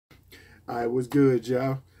Alright, what's good,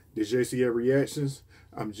 y'all? The J.C.A reactions.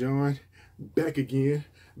 I'm John, back again,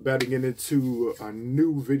 about to get into a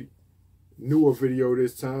newer video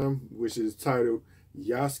this time, which is titled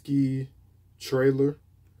Yasuke trailer.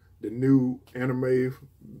 The new anime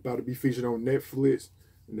about to be featured on Netflix.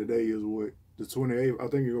 And today is what? The 28th. I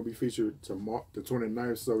think it's gonna be featured tomorrow, the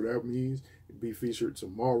 29th. So that means it'll be featured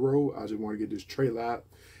tomorrow. I just want to get this trailer out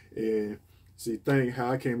and see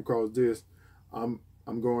how I came across this. I'm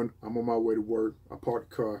on my way to work. I park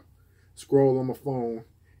the car, scroll on my phone,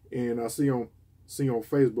 and I see on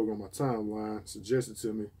Facebook on my timeline suggested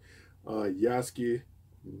to me Yasuke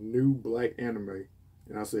new black anime.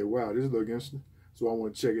 And I said, wow, this looks interesting. So I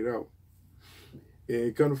want to check it out.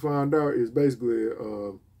 And come to find out, it's basically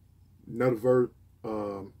another verse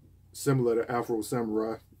similar to Afro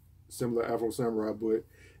Samurai, but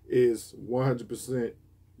is 100%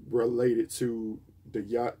 related to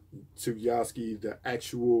Yasuke, the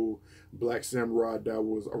actual black samurai that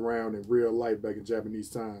was around in real life back in Japanese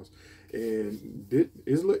times. And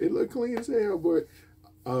it looked clean as hell, but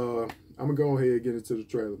I'm gonna go ahead and get into the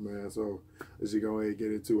trailer, man. So let's just go ahead and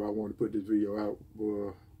get into it. I want to put this video out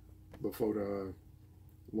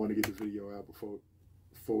before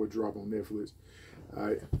it drop on Netflix.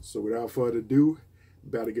 Alright, so without further ado,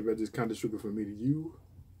 about to give out this content sugar from me to you.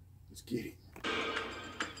 Let's get it.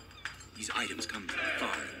 These items come from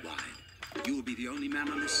far and wide. You will be the only man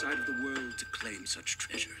on this side of the world to claim such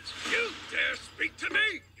treasures. You dare speak to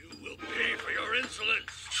me? You will pay for your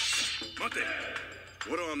insolence. Mate,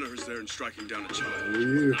 what honor is there in striking down a child? Oh,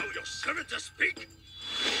 yeah. Allow your servant to speak?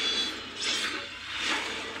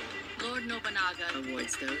 Lord Nobunaga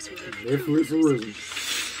avoids those who have Netflix original.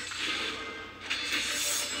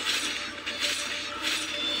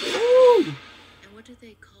 Woo! And what do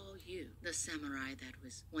they call you? The samurai that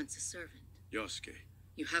was once a servant. Yasuke.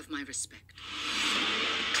 You have my respect.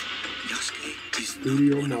 Yasuke is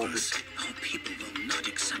Studio not one model. of us. Our people will not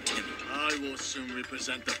accept him. I will soon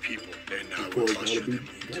represent the people, and I Of will course, usher them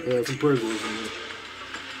gotta into have some prejudice in there.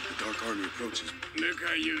 The Dark Army approaches. Look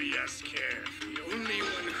at you, Yasuke. The only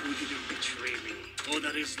one who didn't betray me. All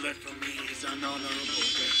that is left for me is an honorable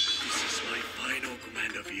death. This is my final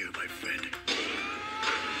command of you, my friend.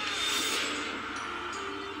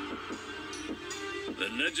 The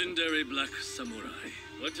legendary Black Samurai.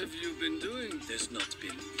 What have you been doing? There's not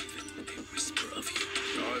been even a whisper of you.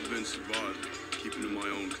 I've been surviving, keeping to my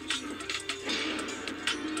own concern.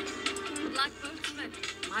 Black boatman.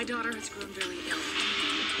 My daughter has grown very ill.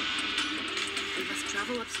 We must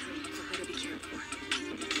travel upstream for her to be cared for.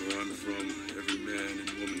 Where I'm from, every man and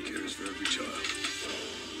woman cares for every child.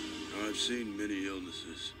 I've seen many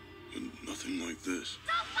illnesses, but nothing like this.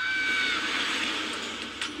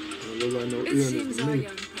 Don't look like no It illness seems to our me.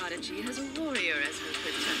 young prodigy has a warrior as her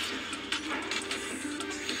protector.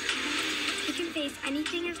 We can face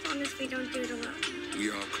anything as long as we don't do it alone. We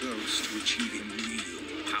are close to achieving real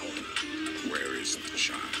power. Where is the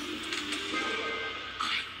child?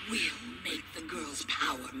 I will make the girl's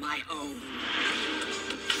power my own.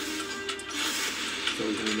 So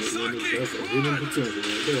that's a hidden potential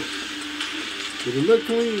right there. Did it look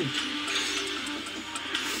clean?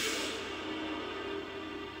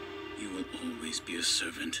 You will always be a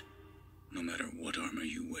servant, no matter what armor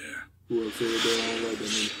you wear. Who else said that? I don't like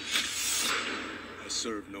that name. I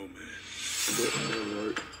serve no man. That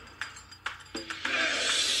worked.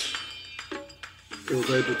 It was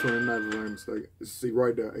April 29th, if I'm not mistaken. See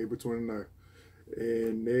right there, April 29th.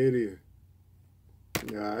 And there it is.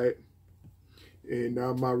 Alright. And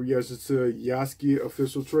now my reaction to Yasuke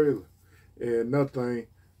official trailer. And nothing,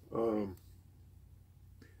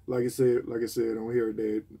 like I said on here,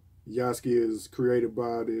 that Yasuke is created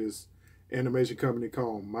by this animation company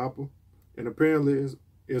called MAPPA. And apparently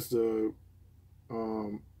it's the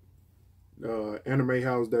anime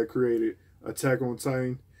house that created Attack on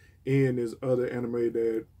Titan and there's other anime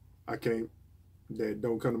that that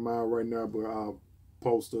don't come to mind right now, but I'll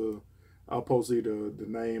post either the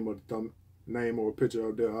name or the name or a picture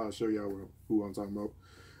up there. I'll show y'all who I'm talking about.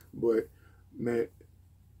 But man,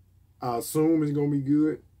 I assume it's gonna be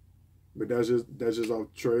good, but that's just off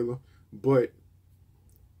the trailer. But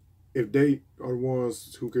if they are the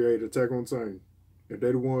ones who created Attack on Titan, if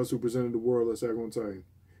they're the ones who presented the world Attack on Titan,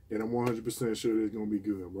 then I'm 100% sure it's gonna be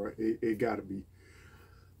good, right? It gotta be.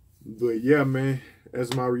 But yeah, man,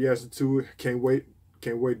 that's my reaction to it. Can't wait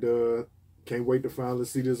to finally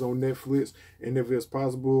see this on Netflix. And if it's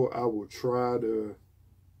possible, I will try and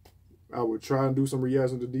do some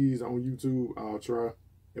reaction to these on YouTube. I'll try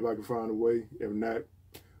if I can find a way. If not,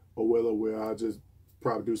 oh well, I'll just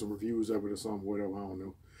probably do some reviews of it or something, whatever, I don't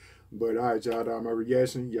know. But all right, y'all, that's my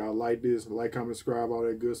reaction. Y'all like this, like, comment, subscribe, all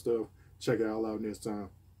that good stuff. Check it all out next time.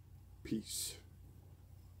 Peace.